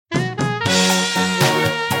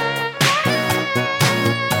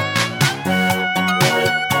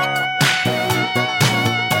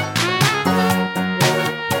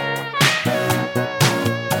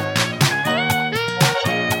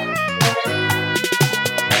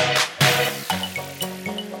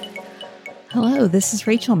Hello, this is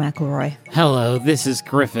Rachel McElroy. Hello, this is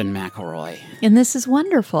Griffin McElroy. And this is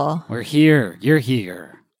wonderful. We're here. You're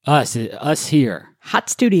here. Us here. Hot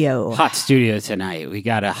studio. Hot studio tonight. We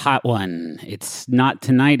got a hot one. It's not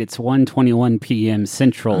tonight. It's 1:21 p.m.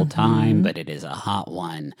 Central Time, but it is a hot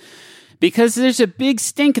one. Because there's a big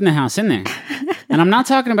stink in the house, isn't there? And I'm not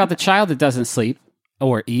talking about the child that doesn't sleep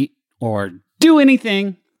or eat or do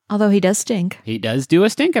anything. Although he does stink. He does do a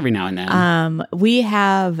stink every now and then. We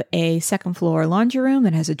have a second floor laundry room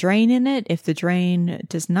that has a drain in it. If the drain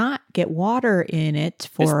does not get water in it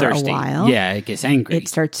for a while, it gets angry. It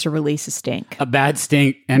starts to release a stink. A bad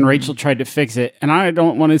stink, and Rachel tried to fix it. And I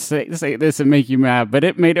don't want to say this and make you mad, but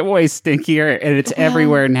it made it way stinkier, and it's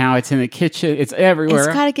everywhere now. It's in the kitchen. It's everywhere.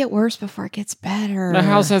 It's got to get worse before it gets better. The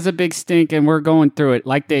house has a big stink, and we're going through it.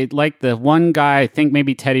 Like the one guy, I think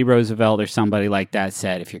maybe Teddy Roosevelt or somebody like that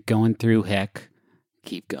said, if you're going through heck,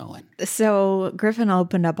 keep going. So Griffin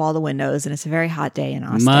opened up all the windows, and it's a very hot day in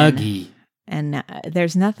Austin. Muggy. And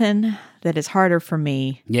there's nothing that is harder for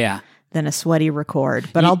me than a sweaty record,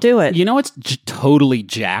 but I'll do it. You know what's totally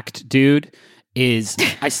jacked, dude? Is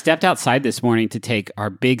I stepped outside this morning to take our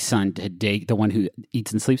big son to the one who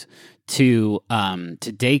eats and sleeps, to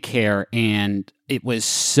daycare, and it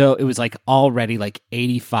was like already like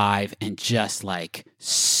 85 and just like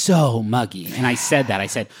so muggy. And I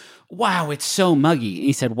said, wow, it's so muggy. And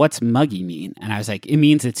he said, what's muggy mean? And I was like, it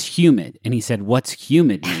means it's humid. And he said, what's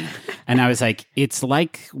humid mean? And I was like, it's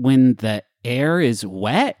like when the air is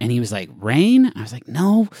wet. And he was like, rain? I was like,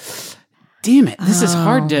 no, damn it. This is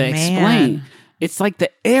hard to explain. It's like the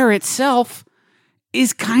air itself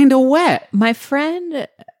is kind of wet. My friend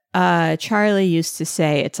Charlie used to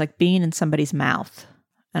say it's like being in somebody's mouth.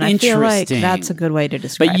 And I feel like that's a good way to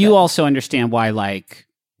describe it. But you also understand why, like,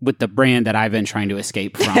 with the brand that I've been trying to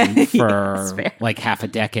escape from for like half a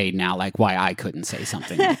decade now, like why I couldn't say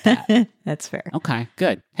something like that. That's fair. Okay,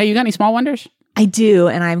 good. Hey, you got any small wonders? I do,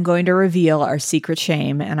 and I'm going to reveal our secret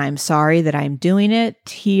shame, and I'm sorry that I'm doing it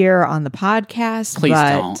here on the podcast. Please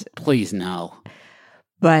don't. Please no.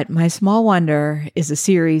 But my small wonder is a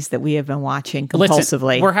series that we have been watching compulsively.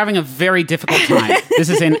 Listen, we're having a very difficult time. This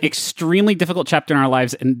is an extremely difficult chapter in our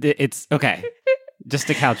lives, and it's okay. Just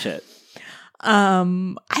to couch it. I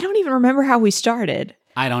don't even remember how we started.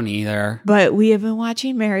 I don't either. But we have been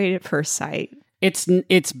watching Married at First Sight.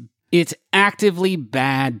 It's actively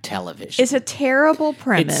bad television. It's a terrible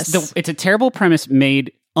premise. It's a terrible premise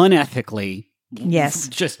made unethically. Yes.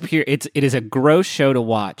 Just pure. It is a gross show to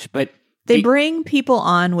watch, but they bring people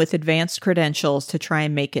on with advanced credentials to try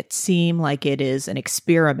and make it seem like it is an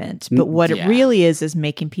experiment. But what it really is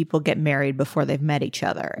making people get married before they've met each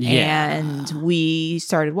other. Yeah. And we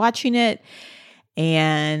started watching it.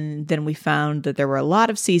 And then we found that there were a lot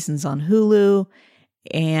of seasons on Hulu.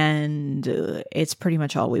 And it's pretty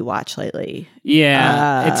much all we watch lately.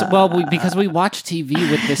 Yeah. Because we watch TV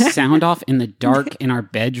with the sound off in the dark in our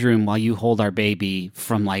bedroom while you hold our baby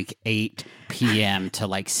from like 8 p.m. to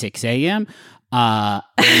like 6 a.m. And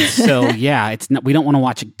so we don't want to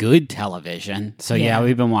watch good television. So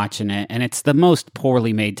we've been watching it, and it's the most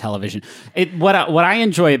poorly made television. What I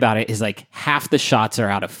enjoy about it is like half the shots are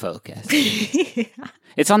out of focus.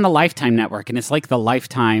 It's on the Lifetime network, and it's like the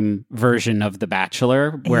Lifetime version of The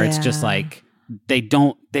Bachelor, where it's just like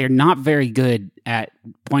they're not very good at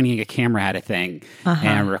pointing a camera at a thing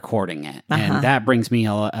and recording it. And that brings me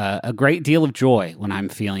a great deal of joy when I'm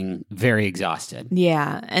feeling very exhausted.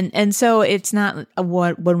 Yeah. And so it's not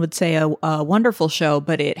what one would say a wonderful show,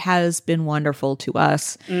 but it has been wonderful to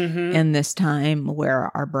us in this time where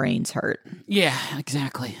our brains hurt. Yeah,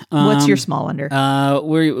 exactly. What's your small wonder?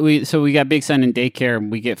 We got Big Son in daycare, and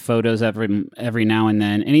we get photos every now and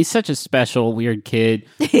then. And he's such a special, weird kid.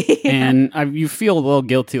 And you feel a little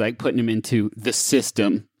guilty, like putting him into the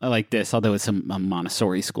system like this, although it's a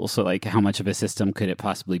Montessori school, so like how much of a system could it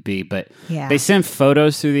possibly be? But they send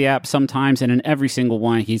photos through the app sometimes, and in every single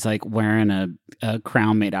one he's like wearing a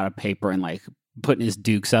crown made out of paper and like putting his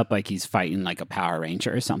dukes up like he's fighting like a Power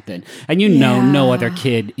Ranger or something. And no other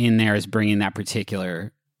kid in there is bringing that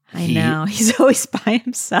particular I know. He's always by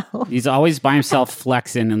himself. He's always by himself,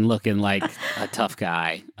 flexing and looking like a tough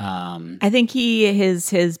guy. I think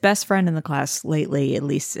his best friend in the class lately, at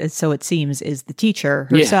least so it seems, is the teacher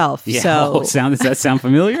herself. Yeah. So does that sound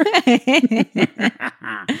familiar?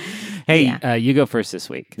 Hey, you go first this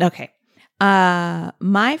week. Okay.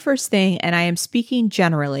 My first thing, and I am speaking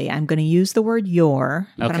generally, I'm going to use the word your,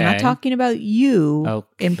 but I'm not talking about you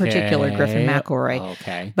in particular, Griffin McElroy.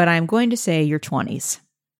 Okay. But I'm going to say your 20s.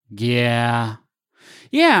 Yeah.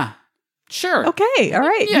 Sure. Okay. All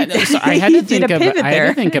right. Yeah. So I had to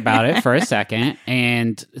think about it for a second,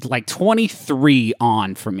 and like 23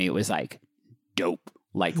 on for me, it was like, dope,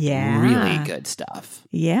 like Yeah. really good stuff.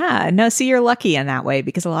 Yeah. No, see, you're lucky in that way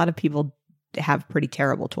because a lot of people have pretty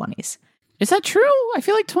terrible 20s. Is that true? I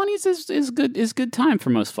feel like 20s is good time for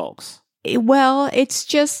most folks. Well,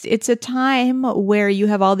 it's a time where you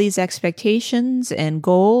have all these expectations and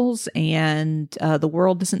goals, and the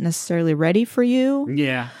world isn't necessarily ready for you.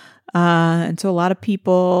 Yeah. And so a lot of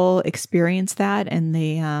people experience that, and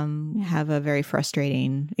they have a very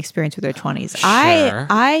frustrating experience with their 20s. Sure.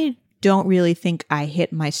 I don't really think I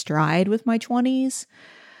hit my stride with my 20s.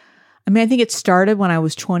 I mean, I think it started when I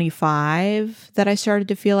was 25 that I started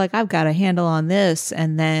to feel like I've got a handle on this.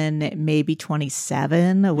 And then maybe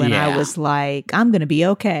 27 when I was like, I'm going to be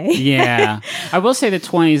okay. Yeah. I will say the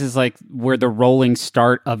 20s is like where the rolling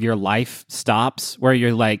start of your life stops, where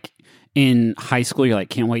you're like in high school, you're like,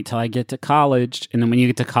 can't wait till I get to college. And then when you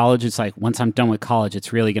get to college, it's like, once I'm done with college,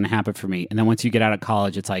 it's really going to happen for me. And then once you get out of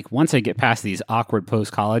college, it's like, once I get past these awkward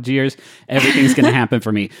post-college years, everything's going to happen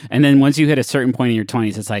for me. And then once you hit a certain point in your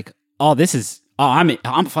 20s, it's like,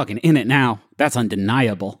 I'm fucking in it now. That's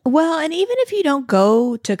undeniable. Well, and even if you don't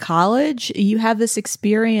go to college, you have this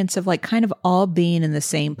experience of like kind of all being in the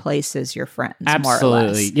same place as your friends. Absolutely. More or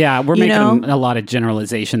less. Yeah. We're making a lot of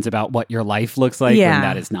generalizations about what your life looks like when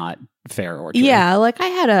that is not fair or true. Yeah. Like I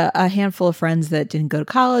had a handful of friends that didn't go to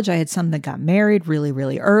college. I had some that got married really,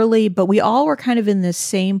 really early, but we all were kind of in this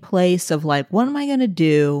same place of like, what am I going to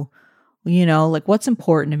do? You know, like what's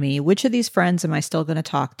important to me? Which of these friends am I still going to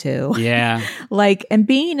talk to? Yeah. Like, and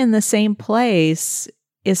being in the same place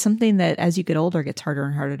is something that as you get older gets harder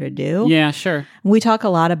and harder to do. Yeah, sure. We talk a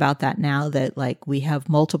lot about that now that like we have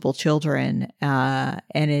multiple children and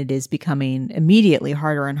it is becoming immediately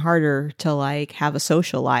harder and harder to like have a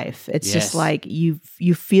social life. It's just like you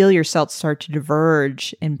feel yourself start to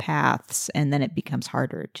diverge in paths and then it becomes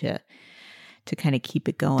harder to kind of keep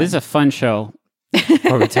it going. This is a fun show.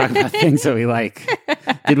 Where we talk about things that we like.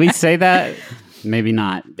 Did we say that? Maybe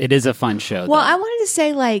not. It is a fun show. Well, I wanted to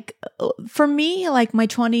say, like, for me, like my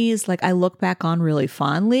 20s, like I look back on really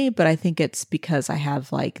fondly, but I think it's because I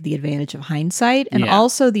have like the advantage of hindsight and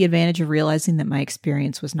also the advantage of realizing that my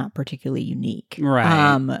experience was not particularly unique.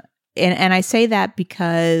 Right. And I say that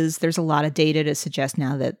because there's a lot of data to suggest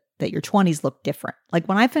now that your 20s look different. Like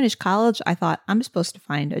when I finished college, I thought I'm supposed to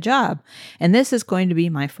find a job and this is going to be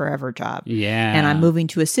my forever job. Yeah. And I'm moving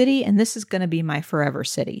to a city and this is going to be my forever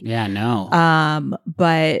city. Yeah, no.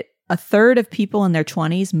 But a third of people in their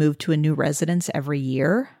 20s move to a new residence every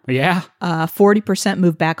year. Yeah. 40%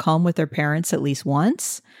 move back home with their parents at least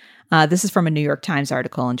once. This is from a New York Times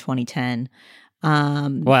article in 2010.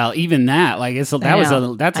 Well, even that, like, that's an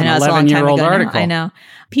 11-year-old article. I know.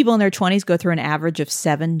 People in their 20s go through an average of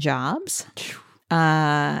 7 jobs.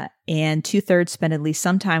 And 2/3 spend at least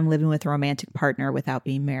some time living with a romantic partner without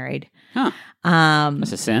being married. Huh.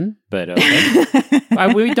 That's a sin, but okay.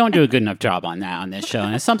 We don't do a good enough job on that on this show.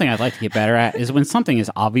 And it's something I'd like to get better at is when something is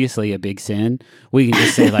obviously a big sin, we can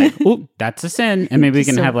just say like, "Oh, that's a sin," and maybe we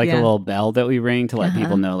can have like a little bell that we ring to let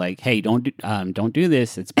people know, like, "Hey, don't do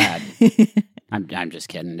this. It's bad." I'm just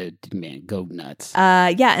kidding. Man, go nuts.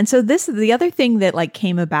 Yeah. And so the other thing that like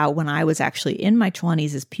came about when I was actually in my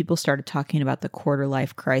 20s is people started talking about the quarter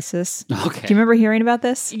life crisis. Okay. Do you remember hearing about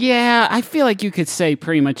this? Yeah, I feel like you could say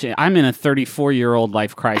pretty much I'm in a 34-year-old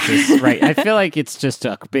life crisis, right? I feel like it's just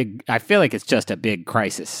a big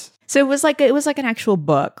crisis. So it was like an actual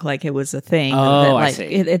book, like it was a thing. Oh, like, I see.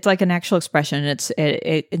 It's like an actual expression.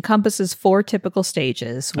 It encompasses 4 typical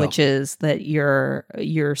stages, which is that you're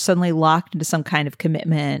suddenly locked into some kind of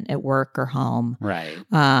commitment at work or home, right,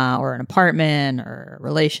 or an apartment or a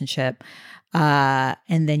relationship, and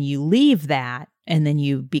then you leave that. And then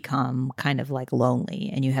you become kind of like lonely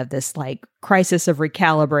and you have this like crisis of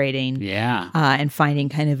recalibrating and finding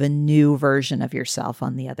kind of a new version of yourself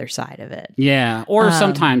on the other side of it. Yeah. Or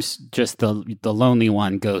sometimes just the lonely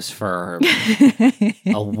one goes for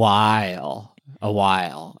a while.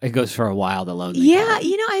 It goes for a while, the lonely one.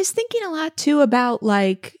 I was thinking a lot too about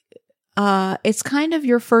like, it's kind of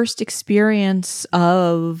your first experience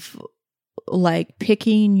of like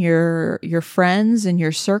picking your friends and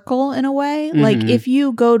your circle in a way. Mm-hmm. Like if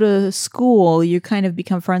you go to school, you kind of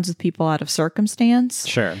become friends with people out of circumstance.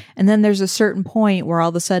 Sure. And then there's a certain point where all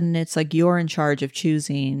of a sudden it's like you're in charge of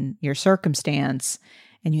choosing your circumstance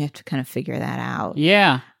and you have to kind of figure that out.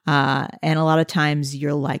 Yeah. And a lot of times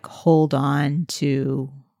you'll like hold on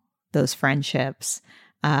to those friendships,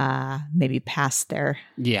 maybe past their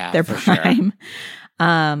prime.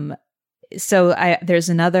 Sure. there's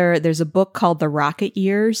a book called The Rocket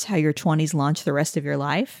Years, How Your 20s Launch the Rest of Your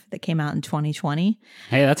Life, that came out in 2020.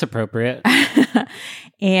 Hey, that's appropriate.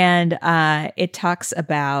 And it talks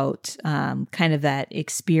about kind of that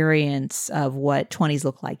experience of what 20s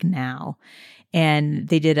look like now. And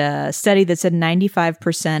they did a study that said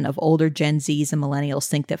 95% of older Gen Zs and millennials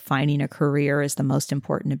think that finding a career is the most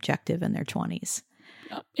important objective in their 20s.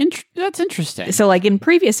 That's interesting. So like in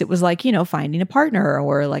previous, it was like, finding a partner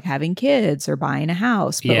or like having kids or buying a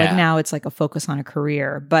house. But like now it's like a focus on a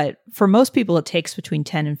career. But for most people, it takes between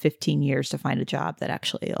 10 and 15 years to find a job that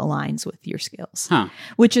actually aligns with your skills,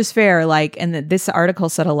 which is fair. Like, and this article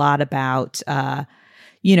said a lot about,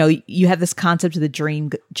 you have this concept of the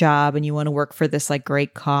dream job and you want to work for this like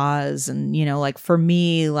great cause. And, like for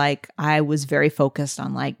me, like I was very focused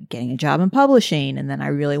on like getting a job in publishing. And then I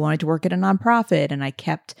really wanted to work at a nonprofit. And I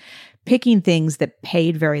kept picking things that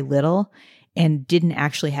paid very little and didn't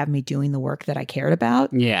actually have me doing the work that I cared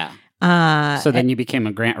about. Yeah. So then you became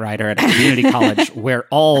a grant writer at a community college where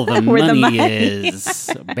all the money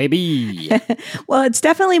is, baby. Well, it's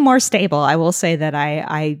definitely more stable. I will say that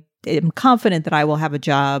I am confident that I will have a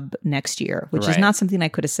job next year, which is not something I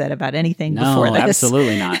could have said about anything before this.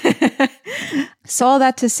 Absolutely not. So all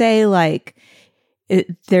that to say, like,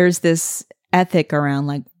 there's this ethic around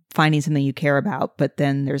like finding something you care about, but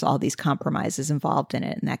then there's all these compromises involved in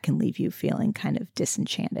it, and that can leave you feeling kind of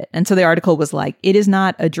disenchanted. And so the article was like, it is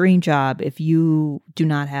not a dream job if you do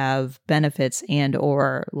not have benefits and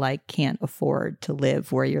or like can't afford to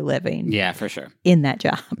live where you're living. Yeah, for sure. In that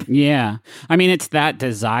job. Yeah. I mean, it's that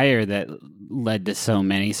desire that led to so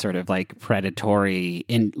many sort of like predatory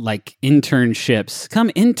internships.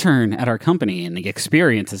 Come intern at our company and the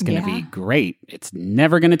experience is going to be great. It's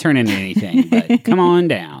never going to turn into anything, but come on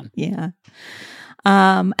down. Yeah.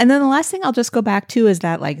 And then the last thing I'll just go back to is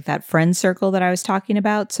that like that friend circle that I was talking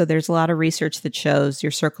about. So there's a lot of research that shows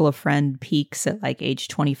your circle of friend peaks at like age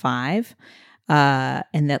 25.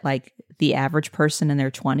 And that like the average person in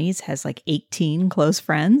their 20s has like 18 close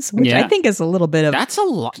friends, which I think is a little bit of... That's a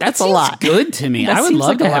lot. That's a lot. Good to me. I would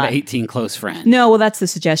love to have 18 close friends. No, well, that's the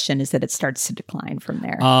suggestion, is that it starts to decline from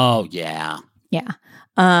there. Oh, yeah. Yeah.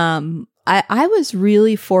 I was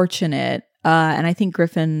really fortunate, and I think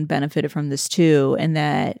Griffin benefited from this too, in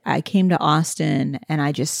that I came to Austin and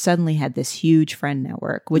I just suddenly had this huge friend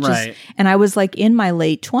network, which is, and I was like in my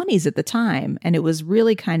late 20s at the time. And it was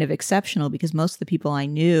really kind of exceptional because most of the people I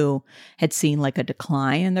knew had seen like a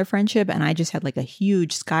decline in their friendship. And I just had like a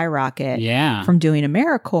huge skyrocket from doing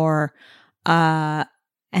AmeriCorps.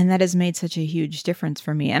 And that has made such a huge difference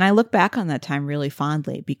for me. And I look back on that time really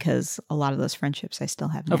fondly because a lot of those friendships I still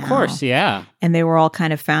have now. Of course, yeah. And they were all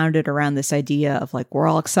kind of founded around this idea of like, we're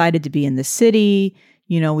all excited to be in the city.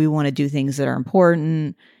 We want to do things that are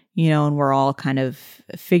important, and we're all kind of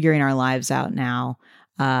figuring our lives out now,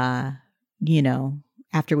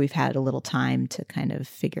 after we've had a little time to kind of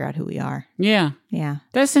figure out who we are. Yeah. Yeah.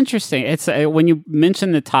 That's interesting. It's when you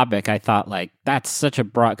mentioned the topic, I thought like that's such a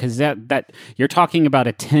broad, because that you're talking about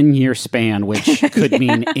a 10-year span, which could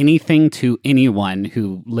mean anything to anyone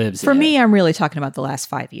who lives For me, I'm really talking about the last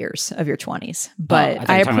 5 years of your 20s. But I think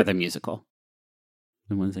you're talking about the musical.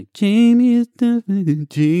 The one's like, Jamie is dead,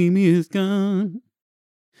 Jamie is gone.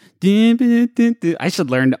 I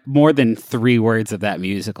should learn more than 3 words of that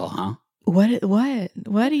musical, huh? What are you doing?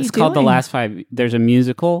 It's called The Last 5. There's a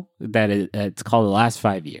musical that it's called The Last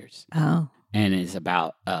 5 Years. Oh. And it's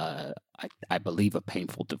about, I believe, a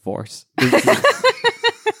painful divorce.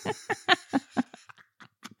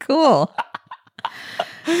 Cool.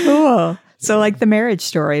 So like the Marriage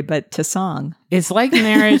Story, but to song. It's like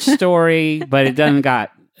Marriage Story, but it doesn't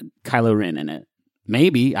got Kylo Ren in it.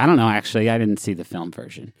 Maybe. I don't know, actually. I didn't see the film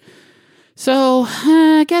version. So,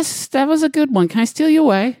 I guess that was a good one. Can I steal you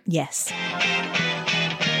away? Yes.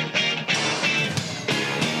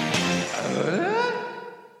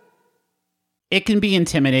 It can be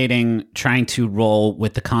intimidating trying to roll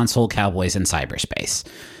with the console cowboys in cyberspace.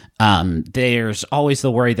 There's always the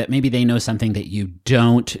worry that maybe they know something that you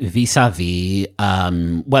don't vis-a-vis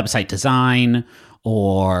website design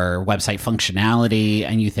or website functionality,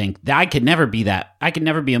 and you think, I could never be that. I could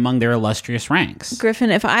never be among their illustrious ranks.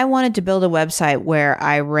 Griffin, if I wanted to build a website where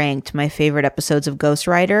I ranked my favorite episodes of Ghost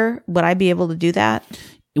Rider, would I be able to do that?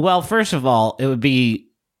 Well, first of all, it would be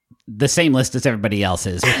the same list as everybody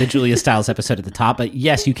else's with the Julia Stiles episode at the top. But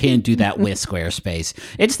yes, you can do that with Squarespace.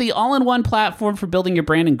 It's the all-in-one platform for building your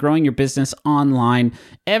brand and growing your business online.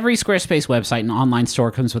 Every Squarespace website and online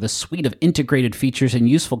store comes with a suite of integrated features and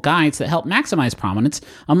useful guides that help maximize prominence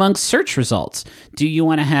among search results. Do you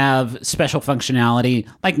want to have special functionality,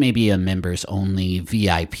 like maybe a members-only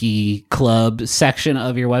VIP club section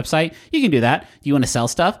of your website? You can do that. Do you want to sell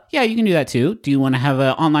stuff? Yeah, you can do that too. Do you want to have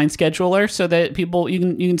an online scheduler so that people you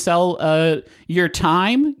can sell your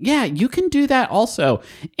time? Yeah, you can do that also.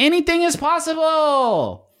 Anything is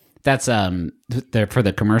possible. That's for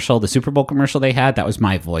the commercial, the Super Bowl commercial they had. That was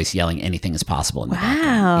my voice yelling anything is possible in the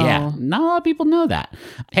background. Yeah, not a lot of people know that.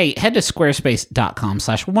 Hey, head to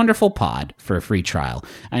squarespace.com/wonderfulpod for a free trial.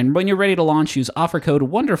 And when you're ready to launch, use offer code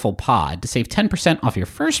WonderfulPod to save 10% off your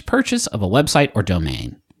first purchase of a website or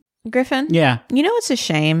domain. Griffin? Yeah. You know what's a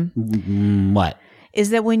shame? What?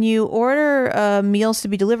 Is that when you order meals to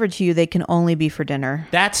be delivered to you, they can only be for dinner.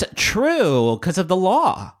 That's true because of the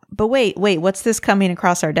law. But wait, what's this coming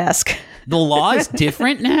across our desk? The law is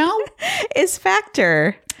different now? It's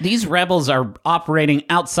Factor. These rebels are operating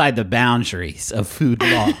outside the boundaries of food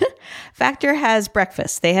law. Factor has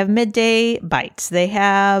breakfast. They have midday bites. They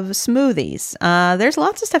have smoothies. There's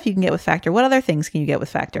lots of stuff you can get with Factor. What other things can you get with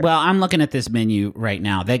Factor? Well, I'm looking at this menu right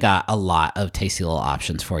now. They got a lot of tasty little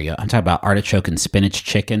options for you. I'm talking about artichoke and spinach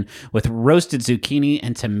chicken with roasted zucchini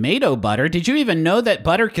and tomato butter. Did you even know that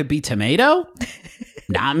butter could be tomato?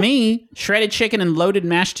 Not me. Shredded chicken and loaded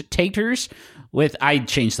mashed taters with, I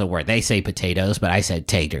changed the word. They say potatoes, but I said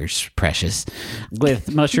taters, precious.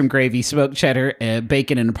 With mushroom gravy, smoked cheddar,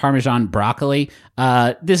 bacon, and Parmesan broccoli.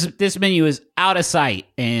 This menu is out of sight,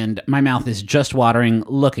 and my mouth is just watering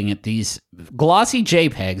looking at these glossy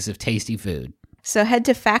JPEGs of tasty food. So head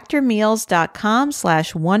to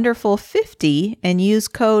factormeals.com/wonderful50 and use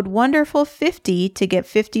code wonderful50 to get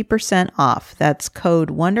 50% off. That's code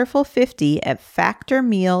wonderful50 at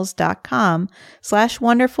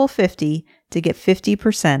factormeals.com/wonderful50 to get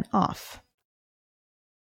 50% off.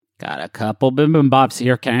 Got a couple bim bim bops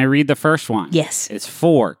here. Can I read the first one? Yes. It's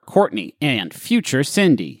for Courtney and future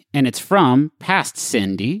Cindy, and it's from past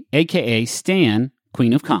Cindy, aka Stan,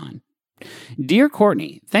 Queen of Con. Dear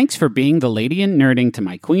Courtney, thanks for being the lady in nerding to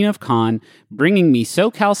my Queen of Con, bringing me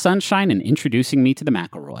SoCal sunshine and introducing me to the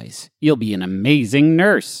McElroys. You'll be an amazing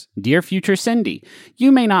nurse. Dear future Cindy,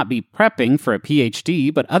 you may not be prepping for a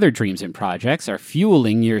PhD, but other dreams and projects are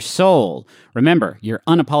fueling your soul. Remember, your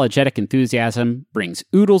unapologetic enthusiasm brings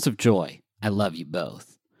oodles of joy. I love you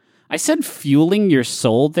both. I said fueling your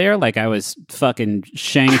soul there like I was fucking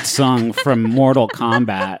Shang Tsung from Mortal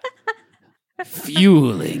Kombat.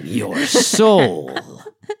 Fueling your soul.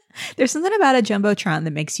 There's something about a Jumbotron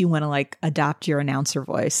that makes you want to like adopt your announcer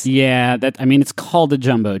voice. Yeah, it's called a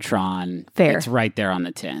Jumbotron. Fair. It's right there on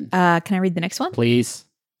the tin. Can I read the next one? Please.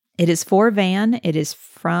 It is for Van. It is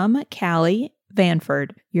from Callie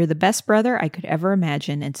Vanford. You're the best brother I could ever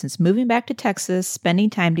imagine, and since moving back to Texas,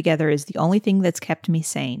 spending time together is the only thing that's kept me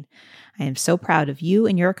sane. I am so proud of you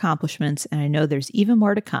and your accomplishments, and I know there's even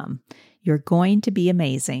more to come. You're going to be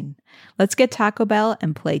amazing. Let's get Taco Bell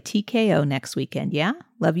and play TKO next weekend, yeah?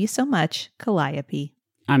 Love you so much, Calliope.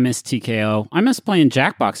 I miss TKO. I miss playing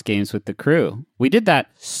Jackbox games with the crew. We did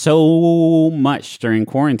that so much during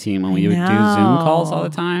quarantine when we would do Zoom calls all the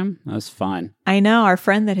time. That was fun. I know. Our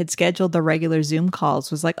friend that had scheduled the regular Zoom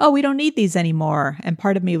calls was like, oh, we don't need these anymore. And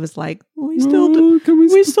part of me was like, we still do.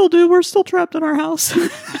 We still do. We're still trapped in our house.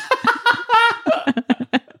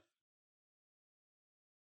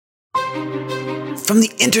 From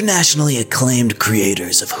the internationally acclaimed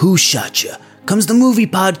creators of Who Shot Ya comes the movie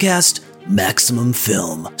podcast Maximum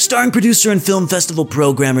Film, starring producer and film festival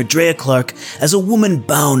programmer Drea Clark as a woman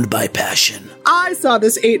bound by passion. I saw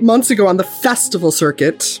this 8 months ago on the festival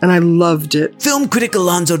circuit, and I loved it. Film critic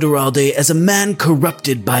Alonso Duralde as a man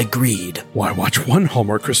corrupted by greed. Why watch one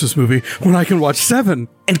Hallmark Christmas movie when I can watch 7?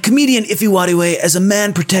 And comedian Ife Wadiwe as a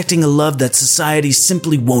man protecting a love that society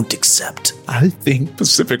simply won't accept. I think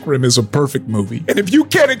Pacific Rim is a perfect movie. And if you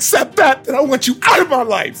can't accept that, then I want you out of my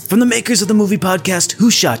life. From the makers of the movie podcast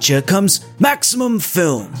Who Shot Ya comes Maximum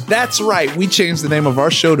Film. That's right, we changed the name of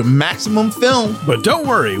our show to Maximum Film. But don't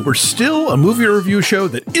worry, we're still a movie review show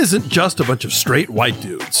that isn't just a bunch of straight white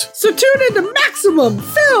dudes. So tune into Maximum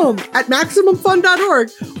Film at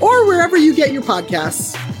MaximumFun.org or wherever you get your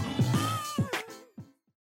podcasts.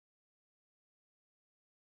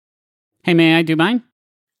 Hey, may I do mine?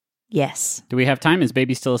 Yes. Do we have time? Is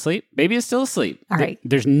baby still asleep? Baby is still asleep. All right.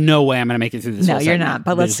 There's no way I'm going to make it through this. No, whole you're segment. not.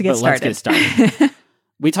 But let's get started. Let's get started.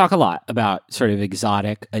 We talk a lot about sort of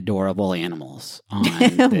exotic, adorable animals on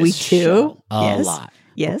this We do. show. A Yes. lot.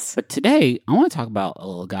 Yes. But today, I want to talk about a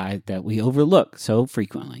little guy that we overlook so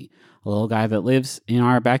frequently. A little guy that lives in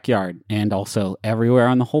our backyard and also everywhere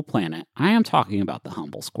on the whole planet. I am talking about the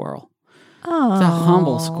humble squirrel. Oh. The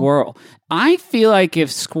humble squirrel. I feel like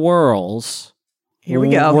if squirrels... Here we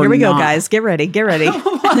go. Here we go, guys. Get ready. Get ready.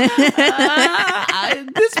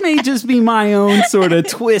 This may just be my own sort of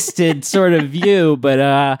twisted sort of view,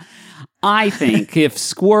 but I think if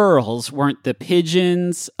squirrels weren't the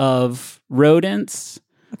pigeons of rodents,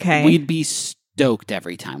 we'd be stoked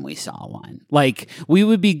every time we saw one. Like, we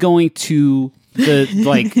would be going to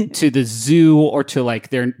the to the zoo or to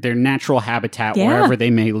like their natural habitat wherever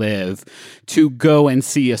they may live to go and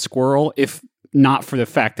see a squirrel, if not for the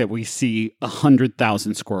fact that we see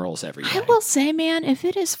 100,000 squirrels every day. I will say, man, if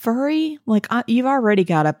it is furry, like you've already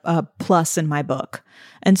got a plus in my book.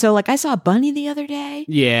 And so, like, I saw a bunny the other day.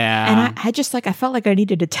 Yeah. And I just, like, I felt like I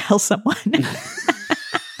needed to tell someone.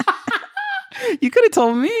 You could have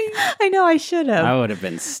told me. I know, I should have. I would have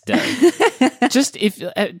been stoked.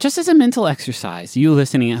 just as a mental exercise, you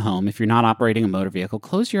listening at home, if you're not operating a motor vehicle,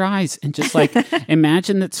 close your eyes and just like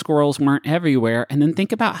imagine that squirrels weren't everywhere, and then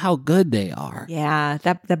think about how good they are. Yeah,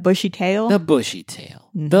 that bushy tail. The bushy tail.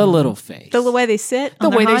 Mm-hmm. The little face. The way they sit. The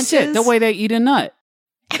way they sit. The way they eat a nut.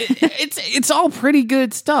 It's all pretty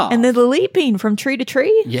good stuff. And then the leaping from tree to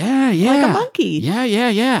tree. Yeah. Like a monkey.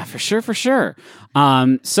 Yeah. For sure.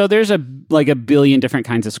 So there's a billion different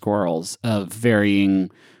kinds of squirrels of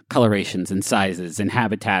varying colorations and sizes and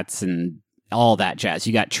habitats and all that jazz.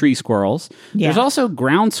 You got tree squirrels. Yeah. There's also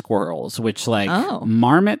ground squirrels, which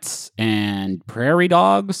marmots and prairie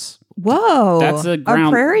dogs. Whoa! That's a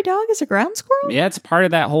prairie dog is a ground squirrel. Yeah, it's part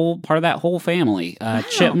of that whole family. Wow.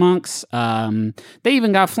 Chipmunks. They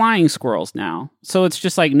even got flying squirrels now. So it's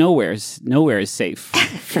just like nowhere is safe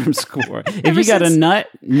from squirrel. If you got a nut,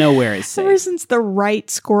 nowhere is safe. Ever since the Wright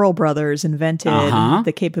Squirrel brothers invented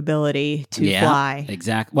the capability to fly.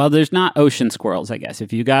 Exactly. Well, there's not ocean squirrels, I guess.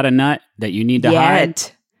 If you got a nut that you need to hide.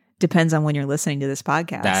 Depends on when you're listening to this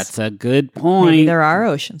podcast. That's a good point. Maybe there are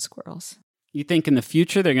ocean squirrels. You think in the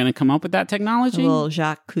future they're going to come up with that technology? A little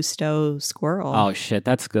Jacques Cousteau squirrel. Oh, shit.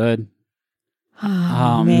 That's good.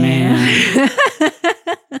 Oh man.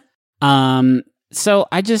 So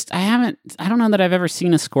I don't know that I've ever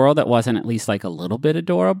seen a squirrel that wasn't at least like a little bit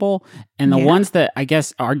adorable. And the ones that I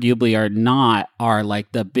guess arguably are not are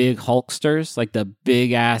like the big Hulksters, like the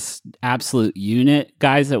big ass absolute unit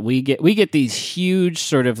guys that we get. We get these huge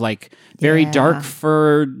sort of like very dark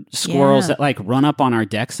furred squirrels that like run up on our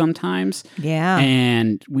deck sometimes. Yeah.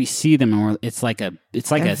 And we see them and it's like a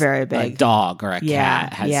very big. A dog or a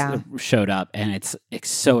cat has showed up, and it's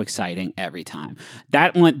so exciting every time.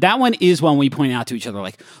 That one is when we point out to each other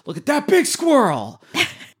like, look at that big squirrel.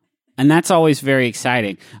 And that's always very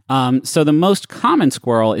exciting. So the most common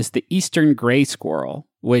squirrel is the eastern gray squirrel,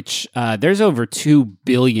 which there's over 2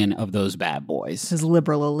 billion of those bad boys. Those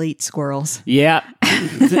liberal elite squirrels. Yeah.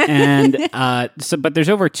 And but there's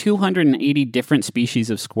over 280 different species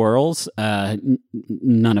of squirrels.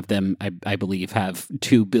 None of them, I believe, have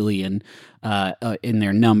 2 billion in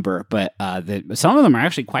their number, but some of them are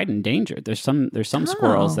actually quite endangered. There's some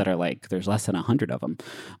squirrels that are like, there's less than 100 of them.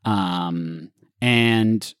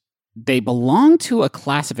 And they belong to a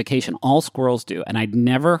classification, all squirrels do, and I'd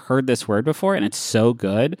never heard this word before, and it's so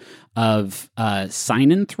good, of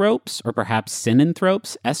synanthropes, or perhaps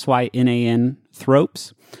synanthropes,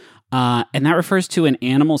 synanthropes. And that refers to an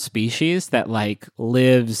animal species that like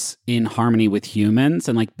lives in harmony with humans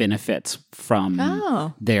and like benefits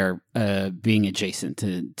from their being adjacent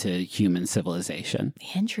to human civilization.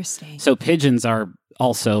 Interesting. So pigeons are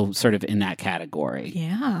also sort of in that category.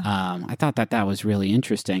 Yeah. I thought that was really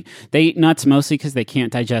interesting. They eat nuts mostly because they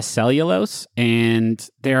can't digest cellulose, and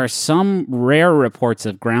there are some rare reports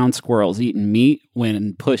of ground squirrels eating meat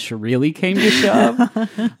when push really came to shove.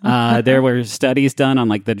 There were studies done on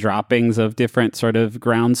like the droppings of different sort of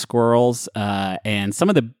ground squirrels, and some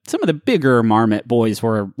of the bigger marmot boys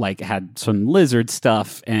were like had some lizard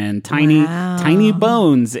stuff and tiny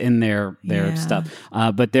bones in their stuff.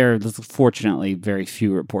 But there are fortunately very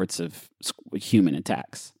few reports of human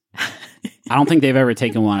attacks. I don't think they've ever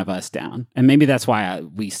taken one of us down. And maybe that's why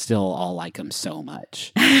we still all like them so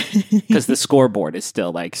much. Because the scoreboard is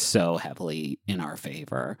still like so heavily in our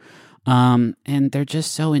favor. And they're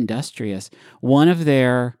just so industrious. One of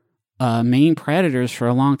their main predators for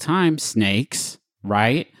a long time, snakes,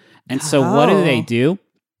 right? And so what do?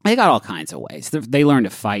 They got all kinds of ways. They learn to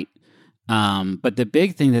fight. But the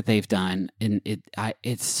big thing that they've done, and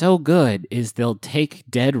it's so good, is they'll take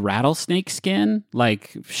dead rattlesnake skin,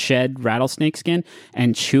 like shed rattlesnake skin,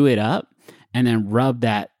 and chew it up, and then rub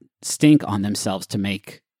that stink on themselves to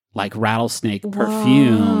make like rattlesnake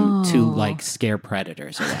perfume to like scare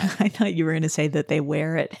predators away. I thought you were going to say that they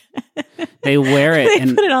wear it. They wear it They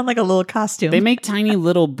and put it on like a little costume. they make tiny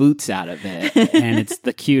little boots out of it, and it's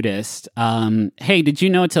the cutest. Hey, did you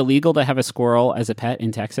know it's illegal to have a squirrel as a pet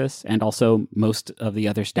in Texas and also most of the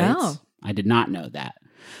other states? Oh. I did not know that.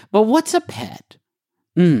 But what's a pet?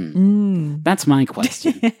 That's my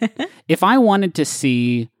question. If I wanted to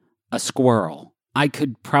see a squirrel, I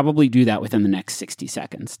could probably do that within the next 60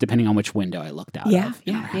 seconds, depending on which window I looked out of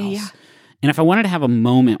in our house. Yeah. And if I wanted to have a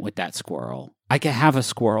moment with that squirrel, I could have a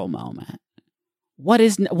squirrel moment. What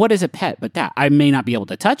is a pet but that? I may not be able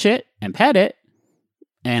to touch it and pet it,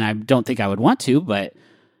 and I don't think I would want to, but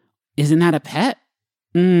isn't that a pet?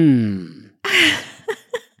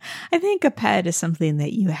 I think a pet is something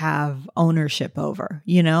that you have ownership over,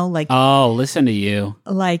 you know? Like, Oh, listen to you.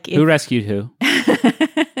 like Who rescued who?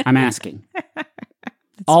 I'm asking.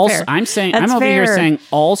 fair. I'm saying That's I'm over here fair. saying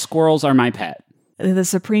all squirrels are my pet. the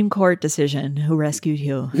Supreme Court decision, who rescued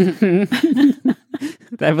who?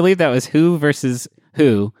 I believe that was who versus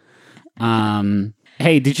who.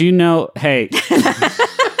 Hey, did you know? Hey,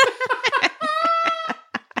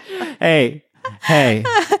 hey.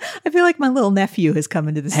 I feel like my little nephew has come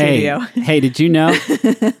into the studio. Hey, did you know?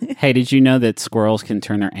 Hey, did you know that squirrels can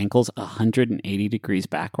turn their ankles 180 degrees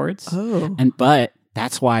backwards? Oh. But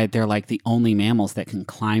that's why they're like the only mammals that can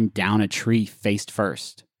climb down a tree face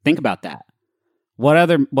first. Think about that. What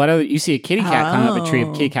other you see a kitty cat climb up a tree, if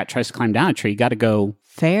a kitty cat tries to climb down a tree, you gotta go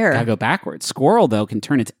backwards. Squirrel, though, can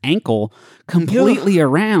turn its ankle completely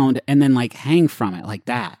around and then like hang from it like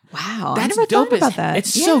that. Wow. That's I never dope thought about that.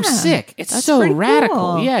 It's so sick. It's That's so pretty radical.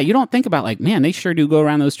 cool. Yeah, you don't think about like, man, they sure do go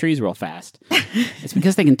around those trees real fast. It's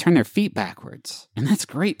because they can turn their feet backwards. And that's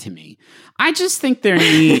great to me. I just think they're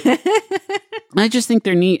neat. And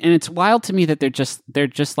it's wild to me that they're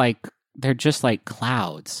just like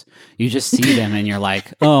clouds. You just see them and you're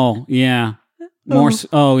like, oh yeah,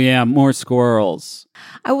 more squirrels.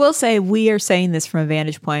 I will say we are saying this from a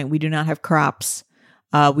vantage point. We do not have crops.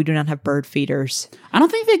 We do not have bird feeders. I don't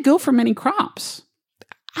think they go for many crops.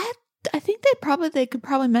 I think they could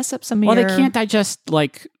probably mess up some of Well, your... they can't digest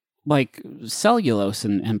like cellulose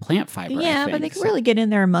and plant fiber. Yeah, I but they think. can really get in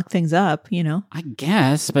there and muck things up, you know? I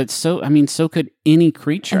guess, but so could any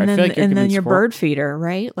creature. And then, I feel like you're giving your squirrel- bird feeder,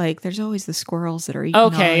 right? Like there's always the squirrels that are eating.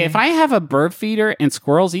 Okay, if I have a bird feeder and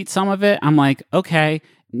squirrels eat some of it, I'm like, okay,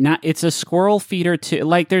 it's a squirrel feeder too.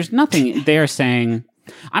 Like there's nothing they're saying.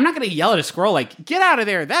 I'm not going to yell at a squirrel like, get out of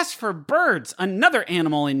there. That's for birds, another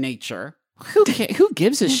animal in nature. Who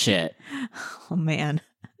gives a shit? Oh man.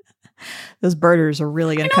 Those birders are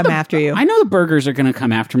really going to come after you. I know the burgers are going to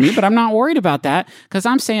come after me, but I'm not worried about that because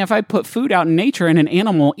I'm saying if I put food out in nature and an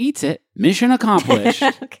animal eats it, mission accomplished.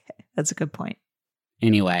 Okay, that's a good point.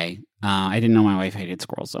 Anyway, I didn't know my wife hated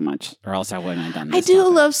squirrels so much, or else I wouldn't have done this. I do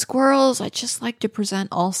topic. love squirrels. I just like to present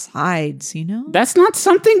all sides, you know? That's not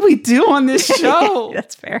something we do on this show.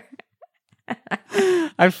 That's fair.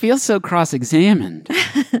 I feel so cross-examined.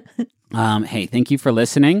 Hey, thank you for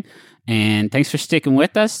listening. And thanks for sticking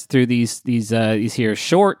with us through these here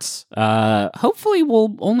shorts. Hopefully,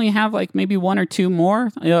 we'll only have like maybe one or two more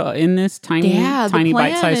in this tiny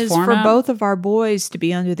bite-sized is format. for both of our boys to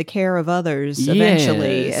be under the care of others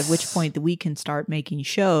eventually. Yes. At which point we can start making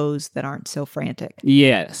shows that aren't so frantic.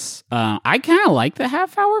 Yes, I kind of like the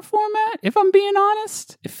half-hour format. If I'm being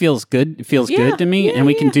honest, it feels good. It feels good to me, and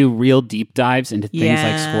we can do real deep dives into things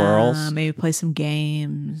like squirrels. Maybe play some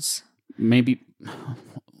games. Maybe.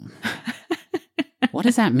 What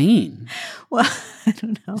does that mean? Well, I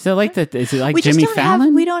don't know. Is it like We Jimmy just don't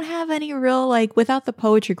Fallon? we don't have any real, like, without the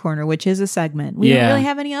poetry corner, which is a segment. We don't really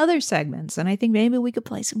have any other segments. And I think maybe we could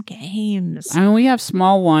play some games. I mean, we have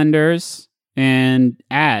Small Wonders and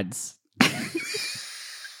ads.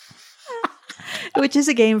 Which is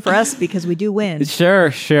a game for us because we do win. Sure.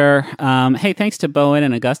 Hey, thanks to Bowen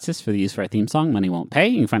and Augustus for the use for our theme song, Money Won't Pay.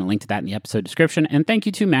 You can find a link to that in the episode description. And thank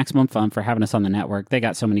you to Maximum Fun for having us on the network. They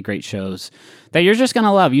got so many great shows that you're just going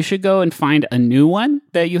to love. You should go and find a new one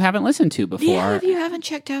that you haven't listened to before. Yeah, if you haven't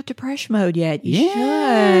checked out Depression Mode yet, you should.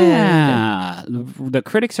 Yeah. The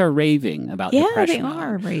critics are raving about Depression Mode. Yeah, they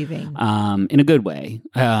are raving. In a good way.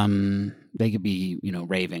 They could be,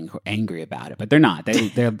 raving or angry about it, but they're not.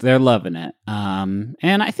 They're loving it.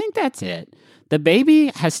 And I think that's it. The baby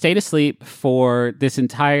has stayed asleep for this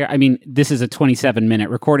entire. I mean, this is a 27-minute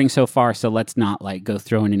recording so far, so let's not like go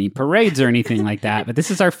throwing any parades or anything like that. But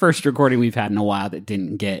this is our first recording we've had in a while that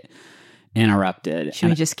didn't get interrupted. Should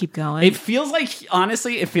we just keep going? It feels like,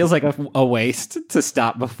 honestly, it feels like a waste to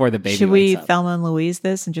stop before the baby Should we wakes up. Thelma and Louise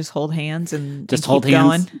this and just hold hands and Just keep hold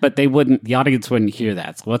hands? going? But the audience wouldn't hear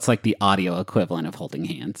that. So what's like the audio equivalent of holding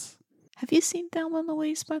hands? Have you seen Thelma and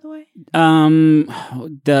Louise, by the way?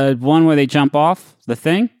 The one where they jump off the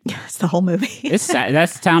thing? It's the whole movie. It's sad.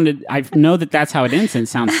 I know that's how it ends, and it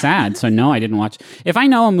sounds sad. So no, I didn't watch. If I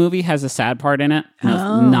know a movie has a sad part in it,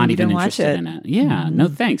 not even interested in it. Yeah, no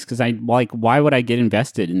thanks. Because why would I get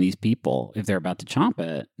invested in these people if they're about to chomp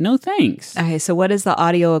it? No thanks. Okay, so what is the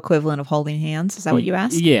audio equivalent of holding hands? Is that what you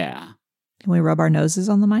asked? Yeah. Can we rub our noses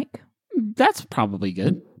on the mic? That's probably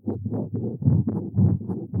good.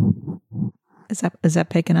 Is that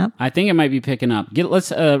picking up? I think it might be picking up.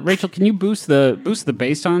 Rachel, can you boost the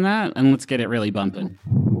bass on that, and let's get it really bumping.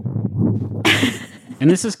 And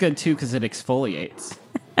this is good too because it exfoliates.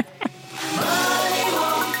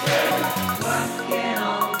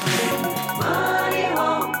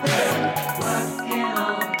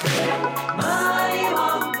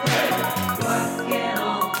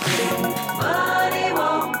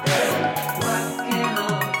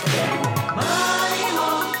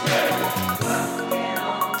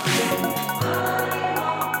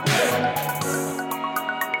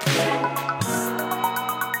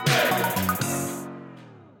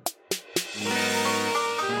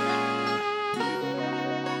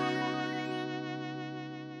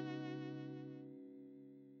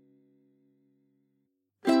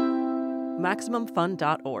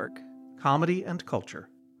 MaximumFun.org. Comedy and culture.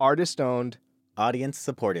 Artist owned. Audience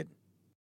supported.